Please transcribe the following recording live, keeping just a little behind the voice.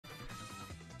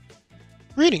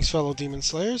Greetings, fellow Demon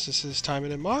Slayers. This is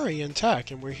Taimanin Mari and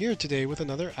Tak, and we're here today with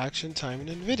another Action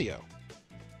Taimanin video.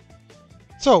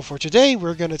 So, for today,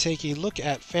 we're going to take a look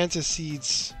at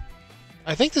Fantaskit's...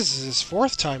 I think this is his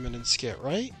fourth Taimanin skit,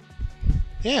 right?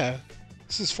 Yeah,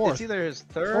 this is fourth. It's either his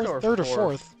third or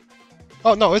fourth.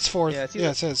 Oh, no, it's fourth.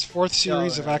 Yeah, it says fourth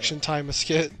series of Action Taimanin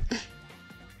skit.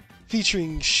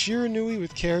 Featuring Shiranui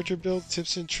with character build,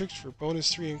 tips and tricks for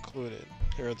bonus 3 included.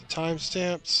 Here are the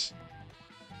timestamps.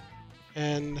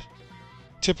 And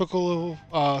typical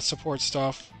support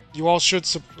stuff. You all should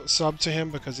sub to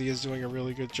him because he is doing a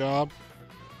really good job.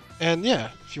 And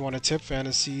yeah, if you want to tip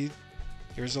Fantasy,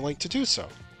 here's a link to do so.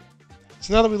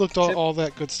 So now that we looked at all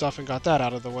that good stuff and got that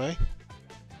out of the way.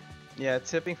 Yeah,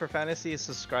 tipping for Fantasy is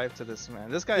subscribe to this man.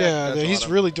 This guy. Yeah, he's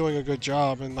really doing a good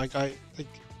job, and I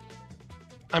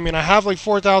mean, I have like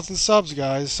 4,000 subs,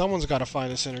 guys. Someone's got to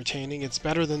find this entertaining. It's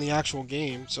better than the actual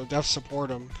game, so def support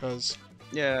him because.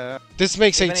 Yeah. This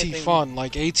makes AT fun.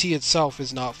 Like, AT itself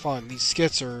is not fun. These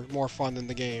skits are more fun than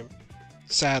the game.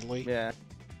 Sadly. Yeah.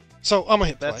 So, I'm gonna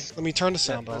hit play. Let me turn the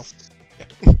sound off.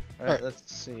 Yeah. Alright, let's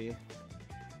see.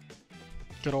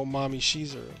 Good old mommy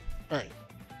Shizu. Alright.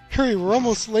 Hurry, we're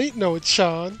almost late. No, it's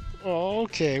Sean. Oh,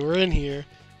 okay, we're in here.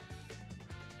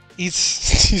 He's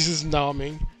just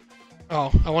nomming.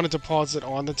 Oh, I wanted to pause it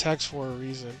on the text for a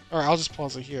reason. Alright, I'll just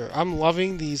pause it here. I'm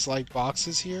loving these, like,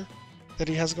 boxes here that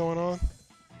he has going on.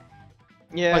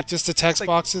 Yeah, like just the text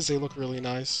boxes, they look really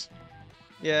nice.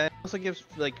 Yeah, it also gives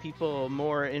like people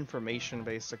more information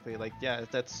basically. Like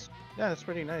that's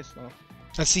pretty nice though.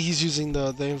 I see he's using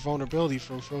the invulnerability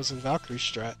from Frozen Valkyrie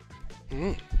strat.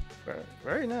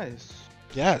 Very nice.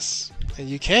 Yes, and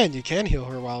you can heal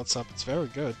her while it's up. It's very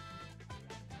good.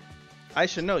 I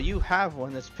should know you have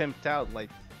one that's pimped out. Like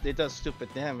it does stupid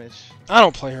damage. I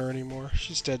don't play her anymore.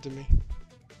 She's dead to me.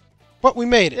 But we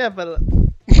made it. Yeah, but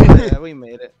yeah, we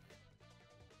made it.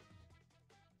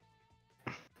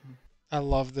 I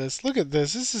love this. Look at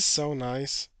this. This is so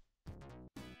nice.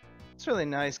 It's really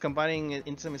nice combining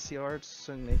intimacy arts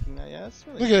and making that. Yeah, it's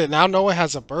really Look at it. Now Noah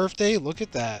has a birthday. Look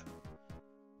at that.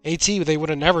 AT, they would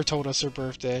have never told us her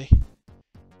birthday.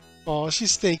 Oh,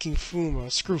 she's thanking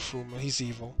Fuma. Screw Fuma. He's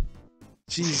evil.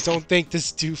 Jeez, don't thank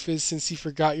this doofus since he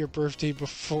forgot your birthday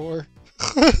before.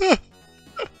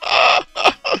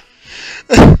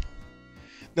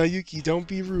 Now, Yuki, don't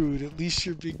be rude. At least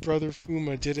your big brother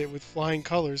Fuma did it with flying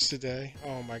colors today.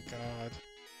 Oh my god.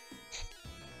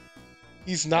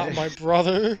 He's not my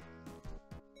brother.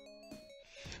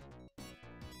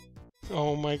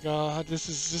 Oh my god, this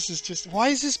is just... Why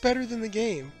is this better than the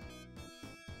game?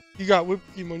 You got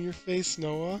whipped cream on your face,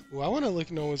 Noah. Ooh, I want to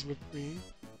lick Noah's whipped cream.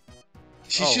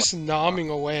 She's just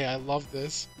nomming away. I love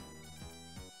this.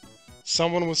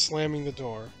 Someone was slamming the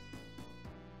door.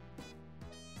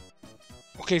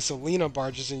 Okay, so Lena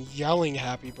barges in yelling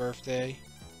happy birthday.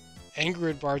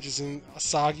 Ingrid barges in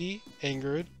Asagi,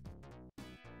 Ingrid.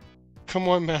 Come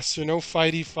on, Master, no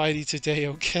fighty today,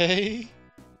 okay?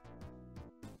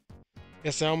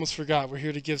 Yes, I almost forgot. We're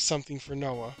here to give something for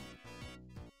Noah.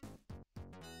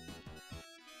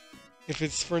 If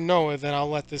it's for Noah, then I'll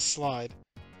let this slide.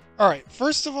 Alright,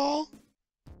 first of all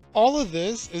of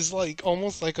this is like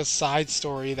almost like a side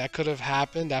story that could have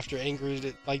happened after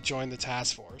Ingrid like joined the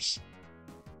task force.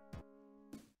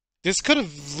 This could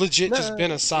have legit just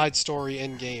been a side story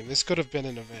in game. This could have been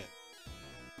an event.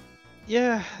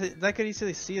 Yeah, I could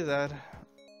easily see that.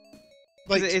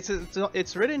 Like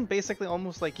it's written basically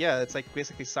almost like it's like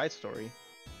basically side story.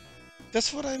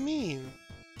 That's what I mean.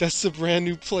 That's the brand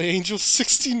new Play Angel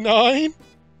 69.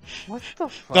 What the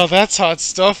fuck? Now that's hot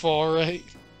stuff, all right.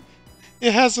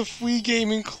 It has a free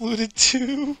game included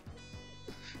too.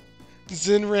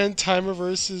 Zinran Timer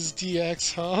versus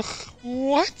DX, huh?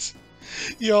 What?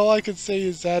 Yeah, all I can say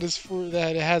is that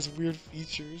it has weird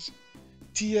features.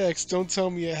 DX, don't tell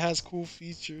me it has cool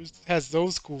features. It has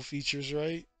those cool features,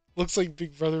 right? Looks like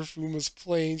Big Brother Fuma's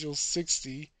Play Angel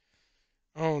 60.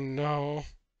 Oh no.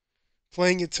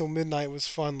 Playing it till midnight was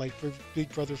fun, like Big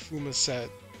Brother Fuma said.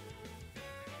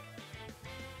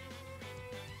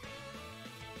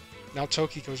 Now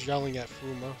Tokiko's yelling at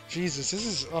Fuma. Jesus, this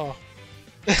is... oh.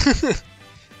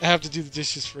 I have to do the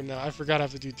dishes for now. I forgot I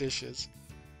have to do dishes.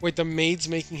 Wait, the maid's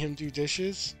making him do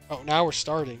dishes? Oh, now we're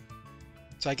starting.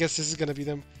 So I guess this is gonna be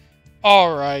them.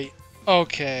 Alright.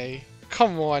 Okay.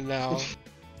 Come on now.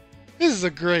 This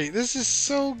is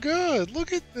so good.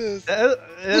 Look at this.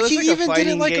 Look, he even did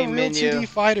it like a real 2D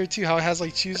fighter too. How it has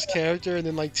like choose character and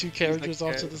then like two characters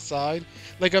off to the side.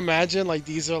 Like imagine like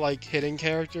these are like hidden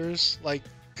characters. Like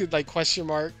question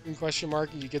mark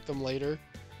and you get them later.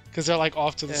 Because they're like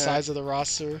off to the sides of the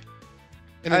roster.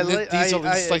 And then these are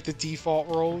just like the default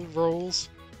roles.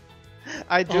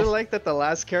 I do like that the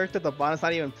last character, the bond, is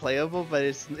not even playable, but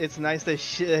it's nice that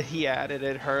he added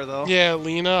it, her though. Yeah,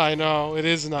 Lena, I know. It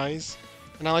is nice.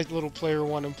 And I like the little player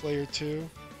 1 and player 2.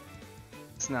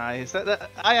 It's nice.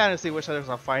 I honestly wish there was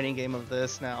a fighting game of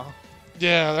this now.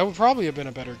 Yeah, that would probably have been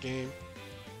a better game.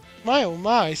 My oh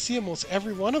my, I see almost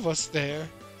every one of us there.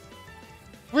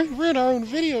 We're in our own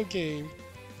video game.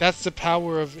 That's the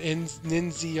power of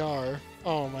NinZR.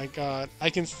 Oh my god. I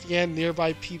can scan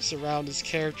nearby peeps around as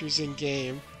characters in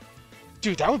game.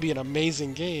 Dude, that would be an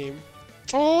amazing game.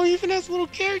 Oh, even has little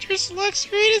character select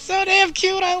screen. It's so damn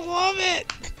cute. I love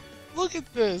it. Look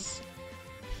at this.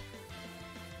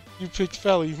 You picked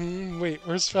Felly. Wait,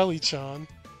 where's Felly-chan?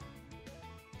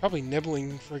 Probably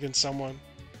nibbling friggin' someone.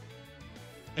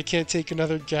 I can't take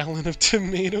another gallon of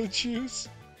tomato juice.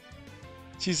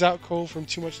 She's out cold from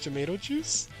too much tomato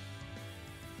juice?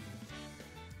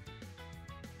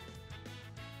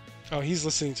 Oh, he's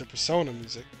listening to Persona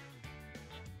music.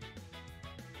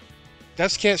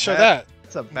 Devs can't show that.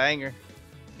 It's a banger.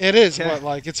 It is, but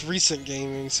like, it's recent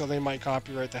gaming, so they might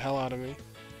copyright the hell out of me.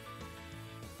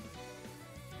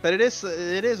 But it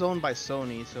is owned by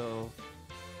Sony, so...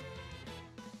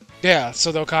 Yeah,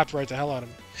 so they'll copyright the hell out of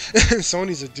me.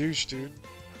 Sony's a douche, dude.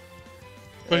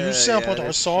 But you sampled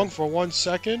our song for 1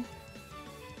 second?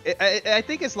 I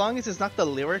think as long as it's not the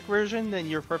lyric version, then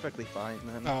you're perfectly fine,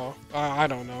 man. Oh, I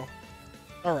don't know.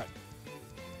 Alright.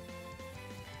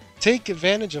 Take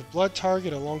advantage of Blood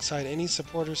Target alongside any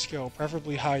supporter skill,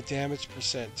 preferably high damage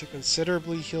percent, to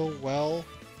considerably heal well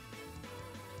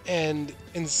and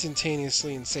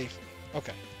instantaneously and safely.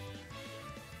 Okay.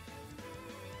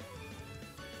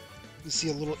 You see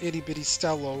a little itty bitty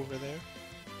Stella over there.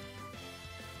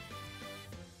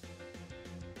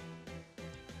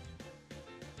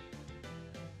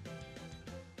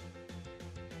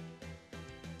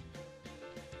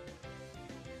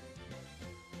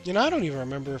 You know, I don't even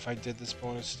remember if I did this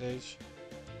bonus stage.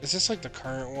 Is this like the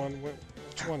current one?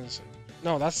 Which one is it?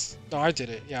 No, I did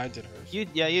it. Yeah, I did hers. You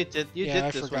did this one.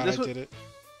 I forgot I did it.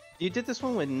 You did this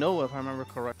one with Noah, if I remember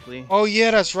correctly. Oh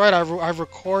yeah, that's right. I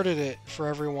recorded it for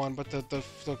everyone, but the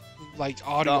like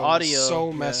audio was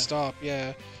so messed up.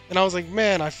 Yeah, and I was like,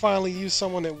 man, I finally used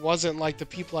someone that wasn't like the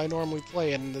people I normally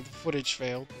play, and the footage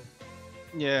failed.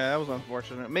 Yeah, that was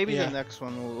unfortunate. Maybe the next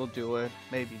one we'll do it.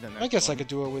 Maybe the next. I guess one. I could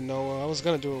do it with Noah. I was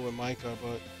gonna do it with Micah,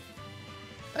 but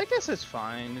I guess it's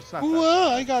fine. It's not.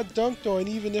 I got dunked on,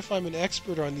 even if I'm an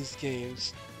expert on these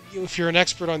games. If you're an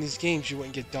expert on these games, you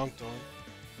wouldn't get dunked on.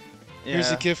 Yeah.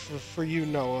 Here's a gift for you,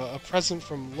 Noah. A present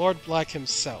from Lord Black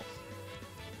himself.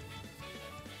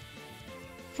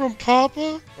 From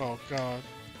Papa? Oh god.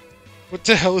 What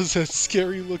the hell is that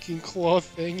scary looking claw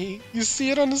thingy? You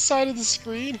see it on the side of the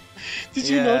screen? Did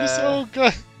you notice? Oh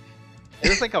god. It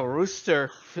looks like a rooster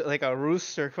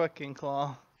fucking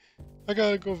claw. I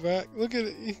gotta go back. Look at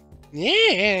it.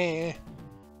 Yeah.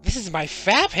 This is my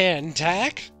fap hand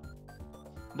tack.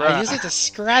 I use it to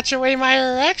scratch away my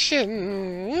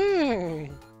erection.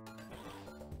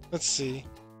 Let's see.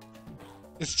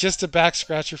 It's just a back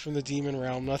scratcher from the demon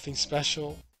realm, nothing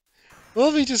special. Well,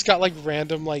 if he just got like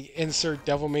random like insert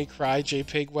Devil May Cry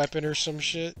JPEG weapon or some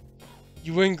shit.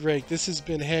 You win, Greg. This has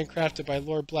been handcrafted by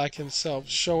Lord Black himself.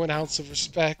 Show an ounce of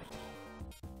respect.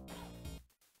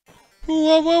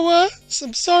 What?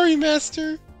 I'm sorry,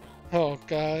 Master. Oh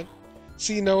god.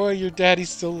 See, Noah, your daddy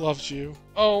still loves you.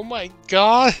 Oh my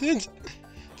god!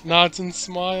 Nods and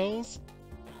smiles.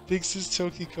 Big sis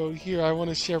Tokiko, here, I want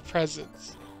to share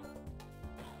presents.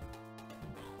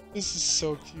 This is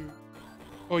so cute.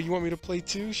 Oh, you want me to play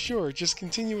too? Sure, just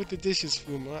continue with the dishes,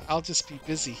 Fuma. I'll just be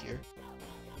busy here.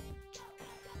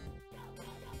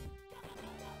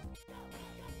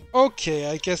 Okay,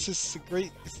 I guess it's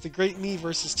the great me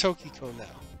versus Tokiko now.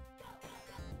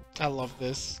 I love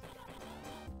this.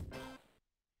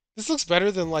 This looks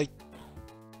better than like...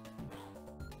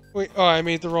 Wait, oh, I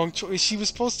made the wrong choice. She was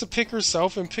supposed to pick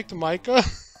herself and picked Micah?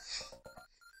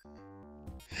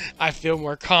 I feel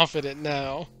more confident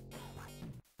now.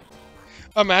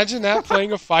 Imagine that,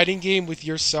 playing a fighting game with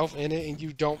yourself in it and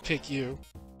you don't pick you.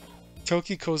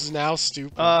 Tokiko's now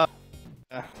stupid.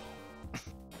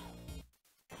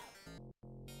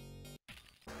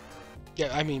 Yeah,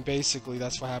 I mean, basically,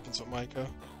 that's what happens with Micah.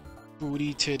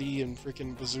 Booty, titty, and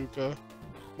freaking bazooka.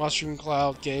 Mushroom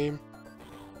Cloud game.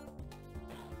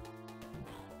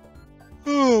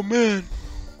 Oh, man.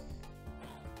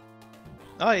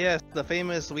 Oh, yes, the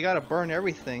famous, we gotta burn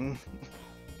everything.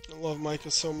 I love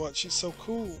Micah so much. She's so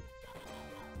cool.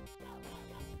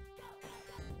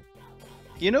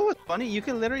 You know what's funny? You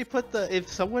can literally put the... If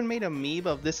someone made a meme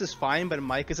of this is fine, but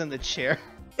Micah's in the chair.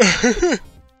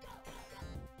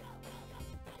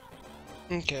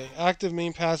 Okay, active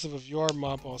main passive of your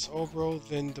mob boss Obro,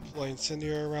 then deploy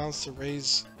incendiary rounds to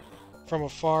raise from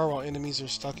afar while enemies are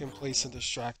stuck in place and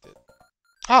distracted.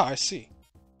 Ah, I see.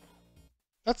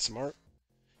 That's smart.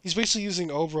 He's basically using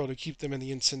Obro to keep them in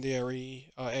the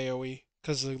incendiary AoE,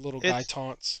 because the little guy It's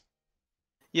taunts.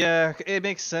 yeah, it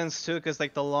makes sense too, because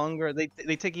like the longer they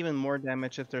take even more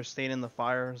damage if they're staying in the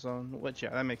fire zone. Which yeah,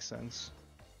 that makes sense.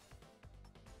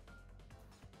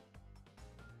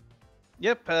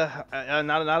 Yep,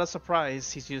 not a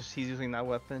surprise. He's using that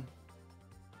weapon.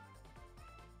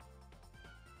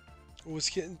 It was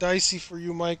getting dicey for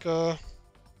you, Micah.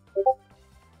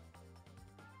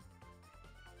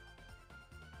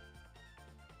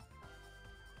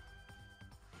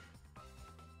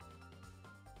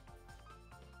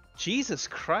 Jesus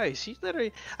Christ, she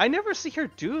literally. I never see her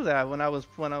do that when I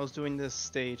was doing this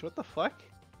stage. What the fuck?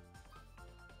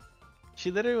 She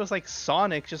literally was like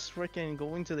Sonic, just freaking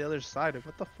going to the other side.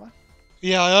 What the fuck?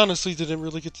 Yeah, I honestly didn't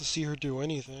really get to see her do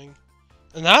anything.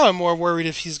 And now I'm more worried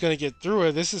if he's gonna get through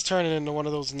it. This is turning into one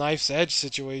of those knife's edge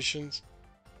situations.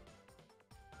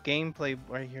 Gameplay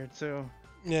right here too.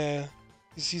 Yeah,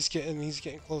 he's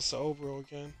getting close to Obro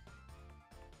again.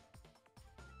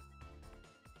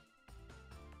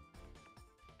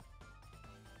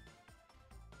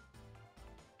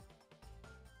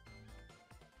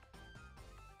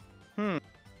 Hmm.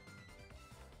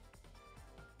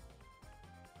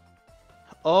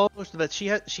 Oh, but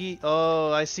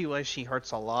oh, I see why she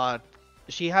hurts a lot.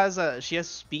 She has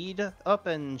speed up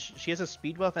and she has a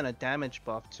speed buff and a damage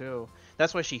buff too.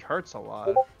 That's why she hurts a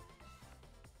lot.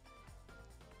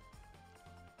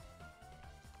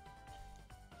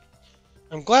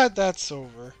 I'm glad that's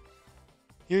over.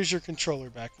 Here's your controller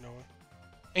back, Noah.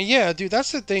 And yeah, dude,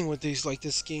 that's the thing with these like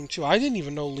this game too. I didn't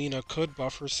even know Lena could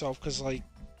buff herself because like,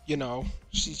 you know,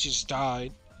 she just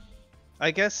died. I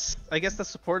guess the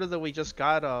supporter that we just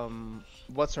got,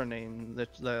 what's her name?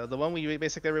 The one we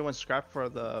basically everyone scrapped for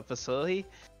the facility.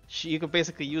 You could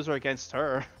basically use her against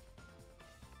her,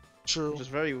 True. which is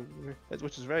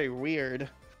very weird.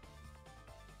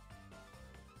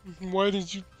 Why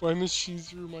Miss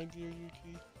Shizuru, my dear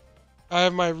Yuki? I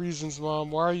have my reasons, Mom.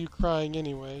 Why are you crying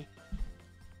anyway?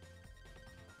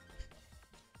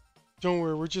 Don't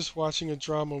worry, we're just watching a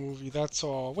drama movie, that's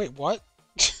all. Wait, what?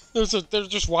 They're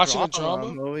just watching a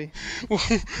drama? Movie.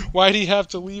 Why'd he have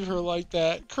to leave her like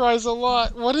that? Cries a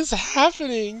lot. What is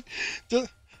happening?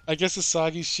 I guess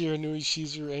Asagi, Shiranui,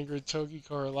 Shizuru, and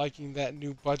Togiko are liking that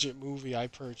new budget movie I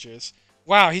purchased.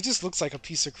 Wow, he just looks like a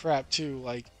piece of crap too.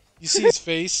 Like, you see his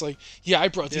face? Like, yeah, I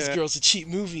brought these Yeah. girls a cheap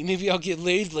movie. Maybe I'll get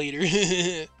laid later.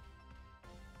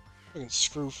 Fucking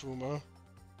screw Fuma.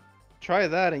 Try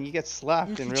that and you get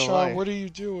slapped in real Yuki-chan, life. what are you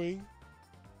doing?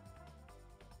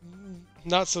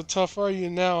 Not so tough are you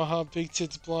now, huh, Big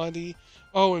Tits Blondie?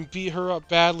 Oh, and beat her up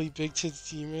badly, Big Tits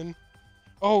Demon.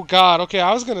 Oh god, okay,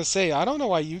 I was gonna say, I don't know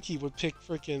why Yuki would pick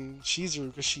frickin' Shizuru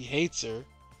because she hates her.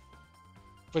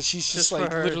 But she's just Just for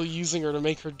like her. literally using her to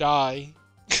make her die.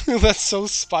 That's so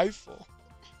spiteful.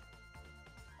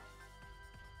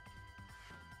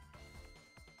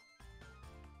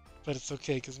 But it's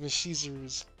okay, because Miss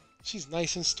she's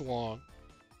nice and strong.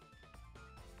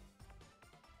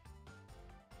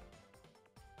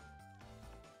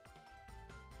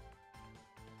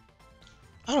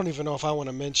 I don't even know if I want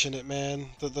to mention it, man.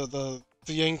 The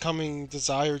incoming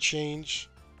desire change.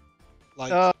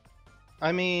 Like,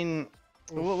 I mean,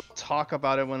 we'll talk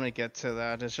about it when we get to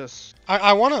that. It's just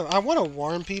I wanna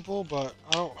warn people, but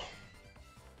I don't.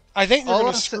 I think they're all gonna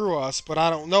I'm sa- screw us, but I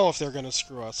don't know if they're gonna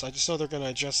screw us. I just know they're gonna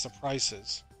adjust the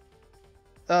prices.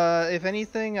 if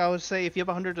anything, I would say if you have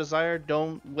 100 desire,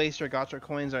 don't waste your gacha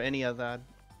coins or any of that.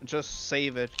 Just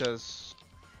save it, because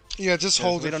Yeah, just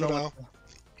hold we it don't for know now.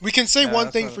 We can say Yeah, one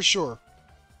that's thing what. for sure.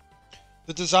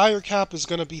 The desire cap is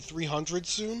gonna be 300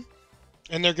 soon,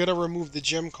 and they're gonna remove the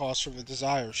gem cost from the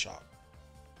desire shop.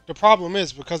 The problem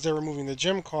is because they're removing the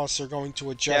gem costs, they're going to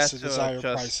adjust the desire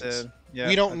adjust prices. it. Yeah,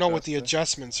 We don't know what adjust the it.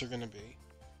 adjustments are gonna be,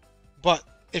 but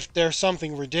if there's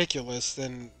something ridiculous,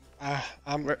 then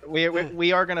I'm We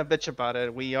are gonna bitch about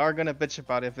it. We are gonna bitch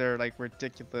about it if they're like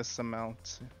ridiculous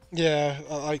amounts. yeah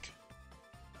like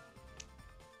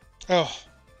oh.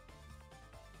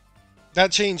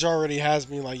 That change already has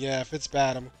me like, yeah, if it's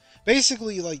bad, I'm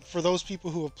basically like for those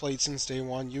people who have played since day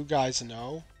one, you guys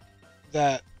know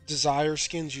that desire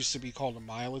skins used to be called a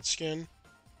mileage skin,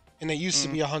 and they used to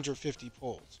be 150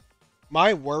 pulls.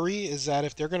 My worry is that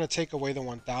if they're gonna take away the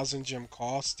 1,000 gem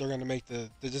cost, they're gonna make the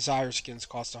desire skins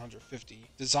cost 150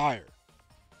 desire,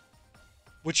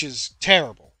 which is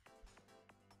terrible.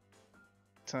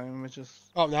 Time, which is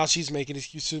Oh, now she's making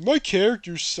excuses. My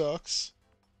character sucks.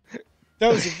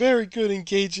 That was a very good,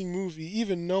 engaging movie.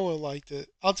 Even Noah liked it.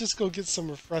 I'll just go get some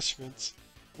refreshments.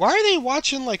 Why are they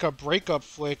watching like a breakup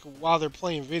flick while they're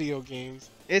playing video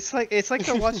games? It's like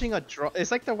they're watching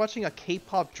it's like they're watching a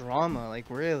K-pop drama. Like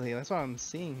really, that's what I'm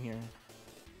seeing here.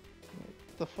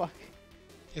 What the fuck?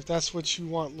 If that's what you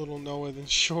want, little Noah, then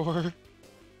sure.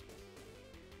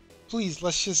 Please,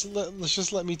 let's just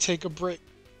let me take a break.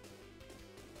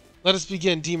 Let us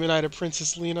begin, Demon Knight of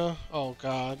Princess Lena. Oh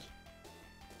God.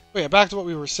 But yeah, back to what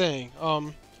we were saying.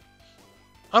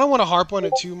 I don't want to harp on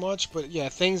it too much, but yeah,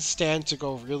 things stand to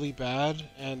go really bad,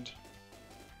 and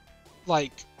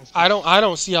like I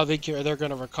don't see how they're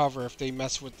gonna recover if they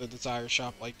mess with the Desire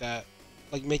Shop like that,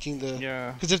 like making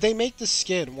the Because if they make the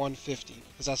skin 150,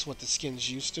 because that's what the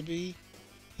skins used to be,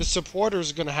 the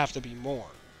supporter's gonna have to be more.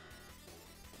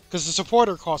 Because the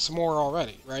supporter costs more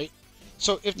already, right?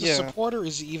 So if the supporter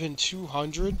is even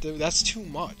 200, that's too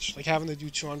much. Like having to do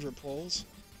 200 pulls.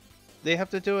 They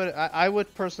have to do it. I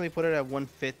would personally put it at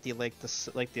 150, like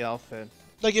the outfit.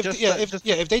 Like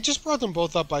if they just brought them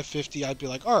both up by 50, I'd be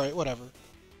like, all right, whatever.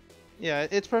 Yeah,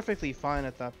 it's perfectly fine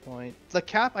at that point. The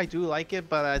cap, I do like it,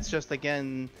 but it's just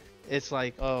again, it's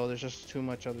like, oh, there's just too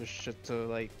much other shit to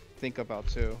like think about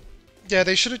too. Yeah,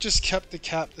 they should have just kept the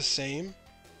cap the same.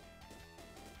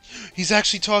 He's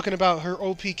actually talking about her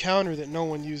OP counter that no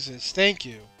one uses. Thank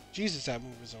you. Jesus, that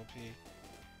move is OP.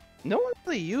 No one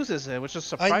really uses it, which just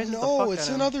surprises the fuck out of me. It's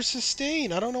another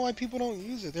sustain. I don't know why people don't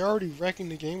use it. They're already wrecking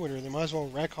the game with her. They might as well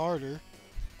wreck harder.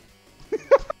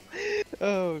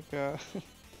 Oh god.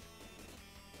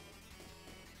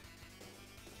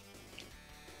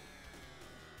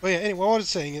 But yeah,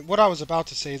 anyway, what I was about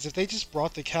to say is if they just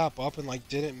brought the cap up and like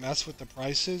didn't mess with the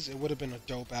prices, it would have been a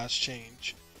dope ass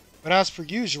change. But as per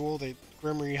usual,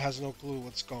 Grimmery has no clue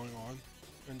what's going on,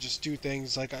 and just do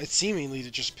things like seemingly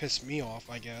to just piss me off,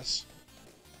 I guess.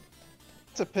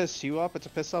 To piss you off, but to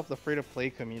piss off the free-to-play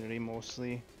community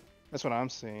mostly. That's what I'm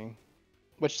seeing.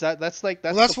 Which that's why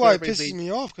it pisses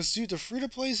me off, because dude, the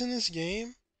free-to-plays in this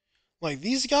game, like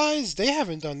these guys, they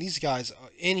haven't done these guys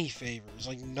any favors,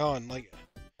 like none. Like,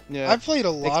 yeah, I played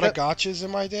a lot of gachas in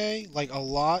my day, like a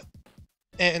lot,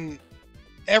 and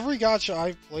every gacha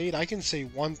I've played, I can say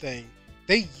one thing: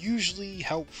 they usually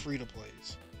help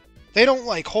free-to-plays. They don't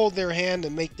like hold their hand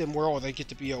and make them where they get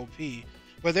to be OP.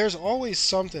 But there's always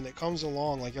something that comes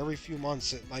along like every few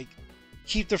months that like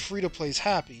keep the free-to-plays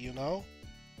happy, you know?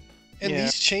 And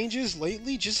these changes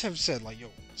lately just have said like, yo,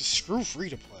 just screw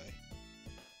free-to-play.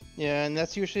 Yeah, and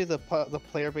that's usually the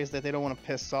player base that they don't want to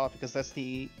piss off, because that's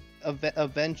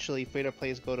eventually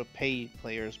free-to-plays go to paid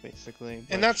players basically.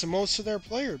 And that's most of their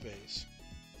player base.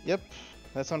 Yep,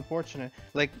 that's unfortunate.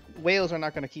 Like, whales are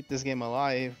not going to keep this game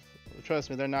alive.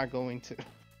 Trust me, they're not going to.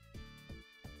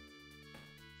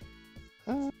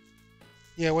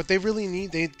 Yeah, what they really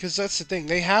need, because that's the thing,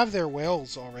 they have their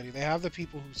whales already. They have the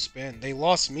people who spend. They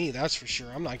lost me, that's for sure.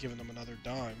 I'm not giving them another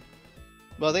dime.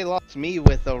 Well, they lost me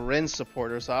with the Rin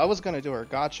supporter, so I was gonna do her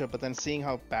gacha, but then seeing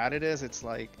how bad it is, it's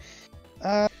like,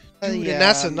 dude, and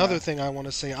that's another thing I want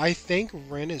to say. I think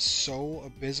Rin is so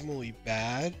abysmally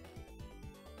bad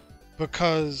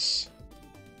because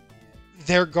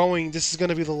this is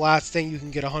gonna be the last thing you can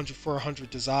get 100 for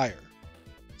 100 desire.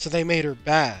 So they made her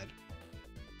bad.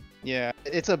 Yeah,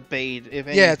 it's a bait, if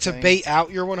anything. Yeah, to bait out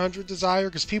your 100 desire,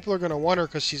 because people are going to want her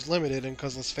because she's limited, and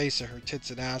because, let's face it, her tits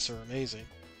and ass are amazing.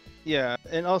 Yeah,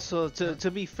 and also,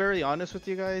 to be fairly honest with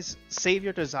you guys, save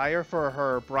your desire for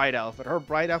her bride outfit. Her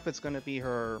bride outfit's going to be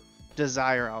her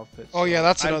desire outfit. Oh, yeah,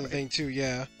 that's another thing, too,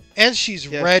 yeah. And she's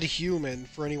red human,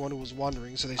 for anyone who was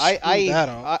wondering, so they screwed that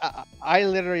up. I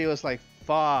literally was like,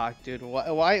 fuck, dude,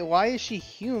 why is she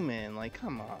human? Like,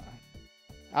 come on.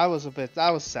 I was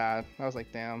sad. I was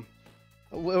like, damn.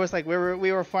 It was like we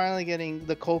were finally getting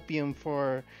the copium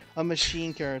for a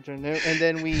machine character, and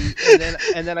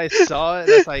then I saw it, and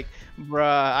it's like,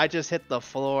 bruh, I just hit the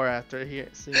floor after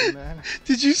seeing that.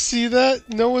 Did you see that?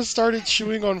 Noah started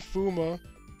chewing on Fuma.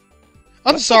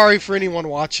 I'm sorry for anyone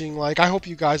watching. Like, I hope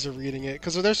you guys are reading it,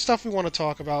 because there's stuff we want to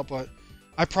talk about, but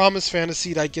I promise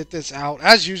Fantaskit I'd get this out.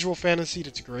 As usual, Fantaskit,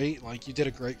 it's great. Like, you did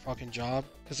a great fucking job,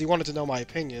 because he wanted to know my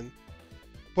opinion.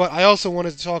 But I also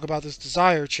wanted to talk about this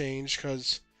desire change,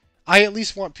 because I at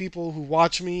least want people who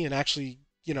watch me and actually,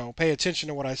 you know, pay attention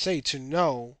to what I say to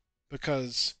know,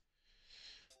 because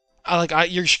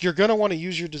you're gonna want to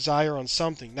use your desire on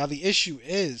something. Now the issue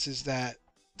is that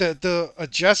the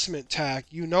adjustment tag,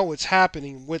 you know, it's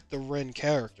happening with the Ren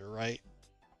character, right?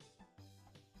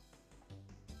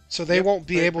 So they won't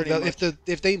be able to,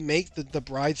 if they make the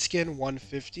bride skin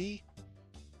 150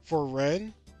 for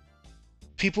Ren,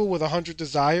 people with 100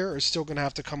 desire are still going to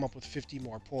have to come up with 50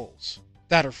 more pulls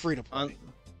that are free to play.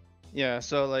 Yeah,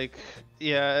 so like,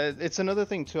 yeah, it's another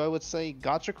thing too. I would say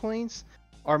gacha coins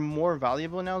are more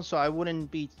valuable now, so I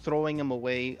wouldn't be throwing them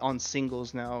away on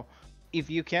singles now. If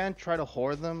you can, try to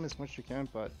hoard them as much as you can,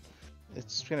 but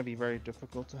it's gonna be very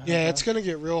difficult to have Yeah, it's that. gonna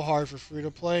get real hard for free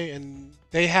to play, and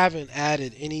they haven't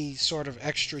added any sort of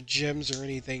extra gems or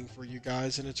anything for you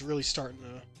guys, and it's really starting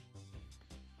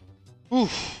to.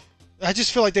 Oof. I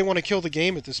just feel like they want to kill the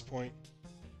game at this point.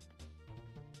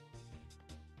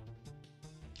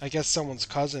 I guess someone's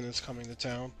cousin is coming to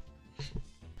town.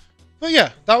 But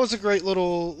yeah, that was a great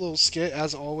little skit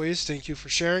as always. Thank you for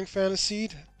sharing,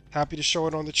 Fantaseed. Happy to show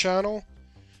it on the channel.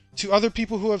 To other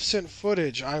people who have sent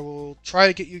footage, I will try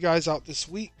to get you guys out this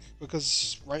week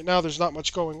because right now there's not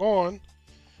much going on.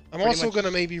 I'm Pretty also much going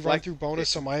to maybe run like through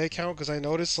bonus on my account because I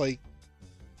noticed like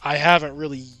I haven't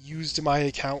really used my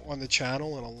account on the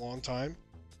channel in a long time.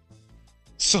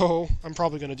 So I'm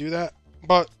probably going to do that.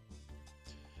 But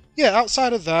yeah,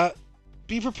 outside of that,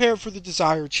 be prepared for the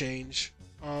desire change.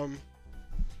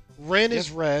 Ren is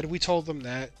red. We told them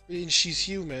that. And she's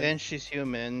human. And she's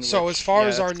human. So which, as far yeah,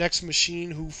 as our next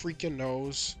machine, who freaking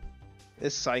knows?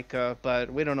 is Psycha,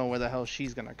 but we don't know where the hell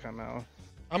she's gonna come out.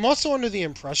 I'm also under the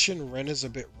impression Ren is a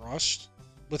bit rushed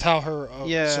with how her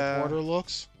supporter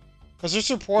looks. Because her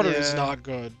supporter is not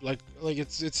good. Like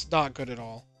it's not good at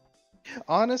all.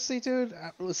 Honestly, dude,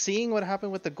 seeing what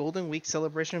happened with the Golden Week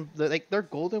celebration, like their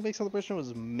Golden Week celebration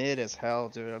was mid as hell,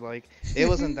 dude. Like it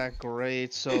wasn't that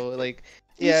great. So like,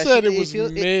 You said it was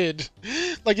mid.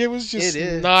 Like it was just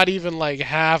not even like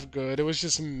half good. It was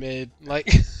just mid.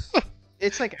 Like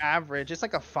it's like average. It's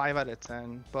like a 5 out of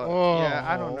 10. But oh. yeah,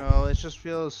 I don't know. It just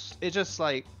feels. It just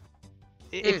like.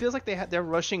 It feels like they're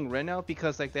rushing Ren out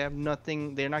because like they have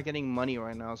nothing. They're not getting money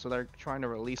right now, so they're trying to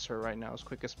release her right now as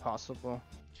quick as possible.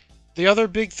 The other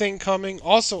big thing coming,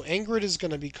 also Ingrid is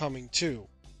going to be coming too.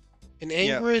 And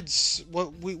Ingrid's,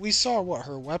 what we saw, what,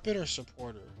 her weapon or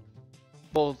supporter?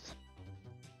 Both.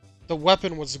 The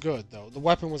weapon was good though. The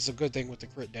weapon was the good thing with the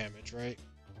crit damage, right?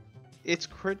 It's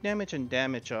crit damage and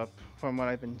damage up from what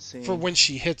I've been seeing. For when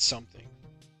she hits something.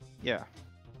 Yeah.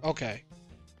 Okay.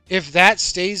 If that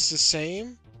stays the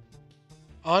same,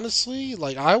 honestly,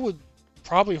 like I would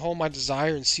probably hold my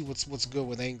desire and see what's good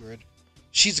with Ingrid.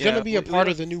 She's gonna be a part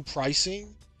of the new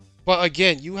pricing, but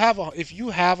again, if you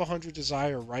have 100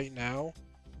 desire right now,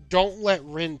 don't let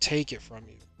Rin take it from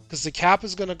you because the cap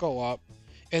is gonna go up,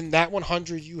 and that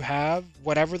 100 you have,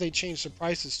 whatever they change the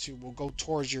prices to, will go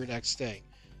towards your next thing.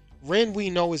 Rin we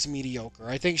know is mediocre.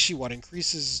 I think she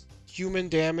increases human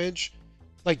damage,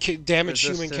 like damage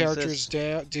human characters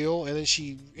deal, and then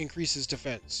she increases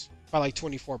defense by like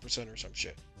 24% or some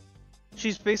shit.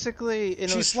 She's basically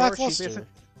she's lackluster.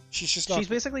 She's just not. She's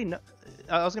basically.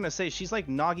 I was gonna say she's like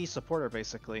Nagi's supporter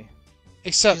basically.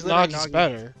 Except Nagi's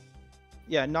better.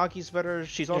 Yeah, Nagi's better.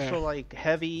 She's also like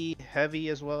heavy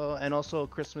as well, and also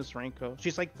Christmas Renko.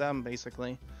 She's like them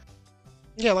basically.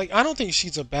 Yeah, like I don't think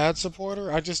she's a bad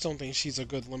supporter. I just don't think she's a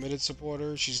good limited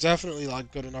supporter. She's definitely like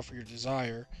good enough for your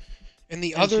desire. And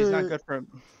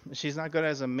she's not good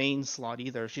as a main slot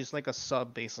either. She's like a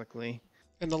sub basically.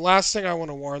 And the last thing I want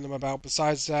to warn them about,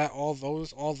 besides that, all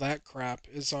that crap,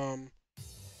 is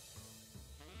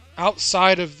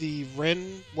outside of the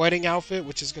Rin wedding outfit,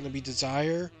 which is going to be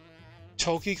Desire,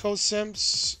 Tokiko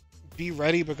Simps, be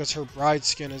ready because her bride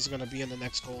skin is going to be in the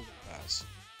next Golden Pass.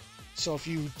 So if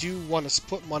you do want to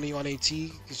put money on AT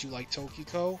because you like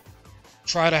Tokiko,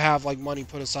 try to have like money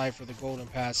put aside for the Golden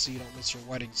Pass so you don't miss your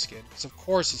wedding skin. Because of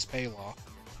course it's Paylaw.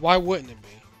 Why wouldn't it be?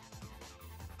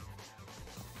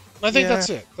 I think that's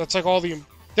it. That's like all the...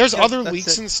 There's other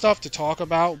leaks and stuff to talk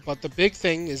about, but the big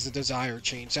thing is the desire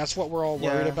change. That's what we're all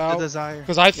worried about. The desire.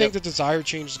 Because I think the desire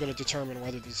change is going to determine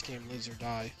whether this game lives or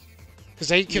die. Because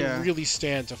they can really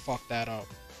stand to fuck that up.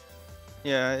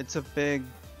 Yeah, it's a big...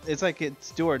 It's like it's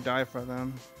do or die for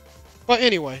them. But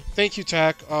anyway, thank you,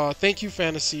 Tack. Thank you,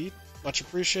 Fantasy. Much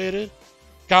appreciated.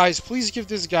 Guys, please give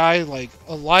this guy like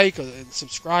a like and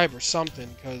subscribe or something,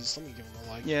 because let me give him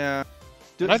a like. Yeah.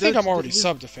 I think I'm already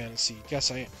subbed to Fantasy.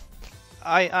 Guess I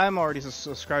am. I'm already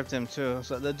subscribed to him too.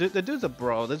 So the dude's a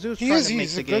bro. The dude's trying to make the game.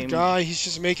 He's a good guy. He's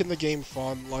just making the game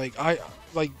fun.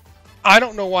 I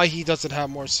don't know why he doesn't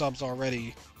have more subs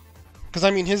already. Because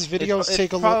I mean, his videos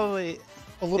take a little.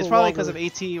 It's probably because of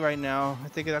AT right now. I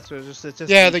think that's what it's just.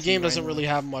 Yeah, the game doesn't really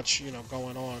have much,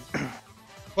 going on.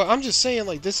 But I'm just saying,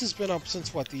 like, this has been up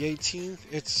since what, the 18th?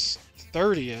 It's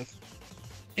 30th.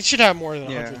 It should have more than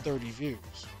 130 views.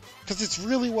 Because it's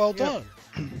really well done.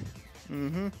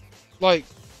 Mm-hmm. Like,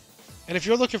 and if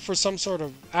you're looking for some sort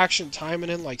of action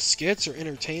Taimanin, like skits or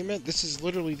entertainment, this is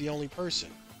literally the only person.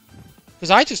 Because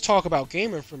I just talk about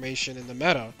game information in the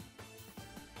meta.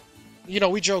 you know,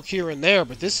 we joke here and there,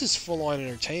 but this is full-on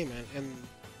entertainment, and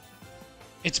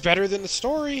it's better than the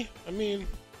story. I mean,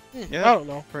 Yeah, I don't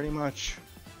know. pretty much.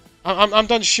 I'm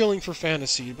done shilling for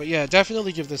Fantasy, but yeah,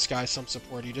 definitely give this guy some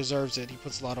support. He deserves it. He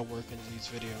puts a lot of work into these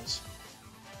videos.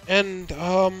 And,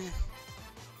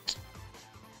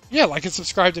 yeah, like and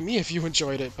subscribe to me if you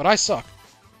enjoyed it, but I suck.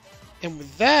 And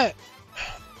with that,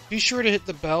 be sure to hit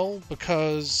the bell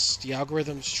because the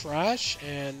algorithm's trash,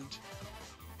 and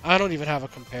I don't even have a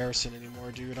comparison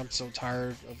anymore, dude. I'm so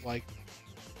tired of, like,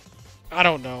 I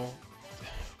don't know.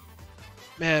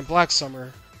 Man, Black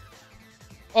Summer.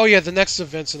 Oh yeah, the next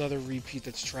event's another repeat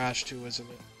that's trash too, isn't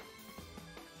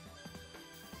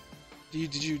it?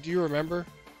 Do you remember?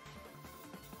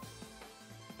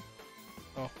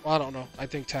 Oh, well, I don't know. I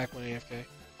think Tack went AFK.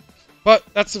 But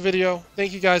that's the video.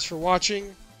 Thank you guys for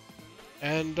watching.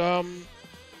 And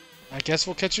I guess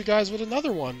we'll catch you guys with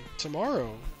another one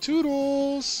tomorrow.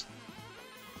 Toodles!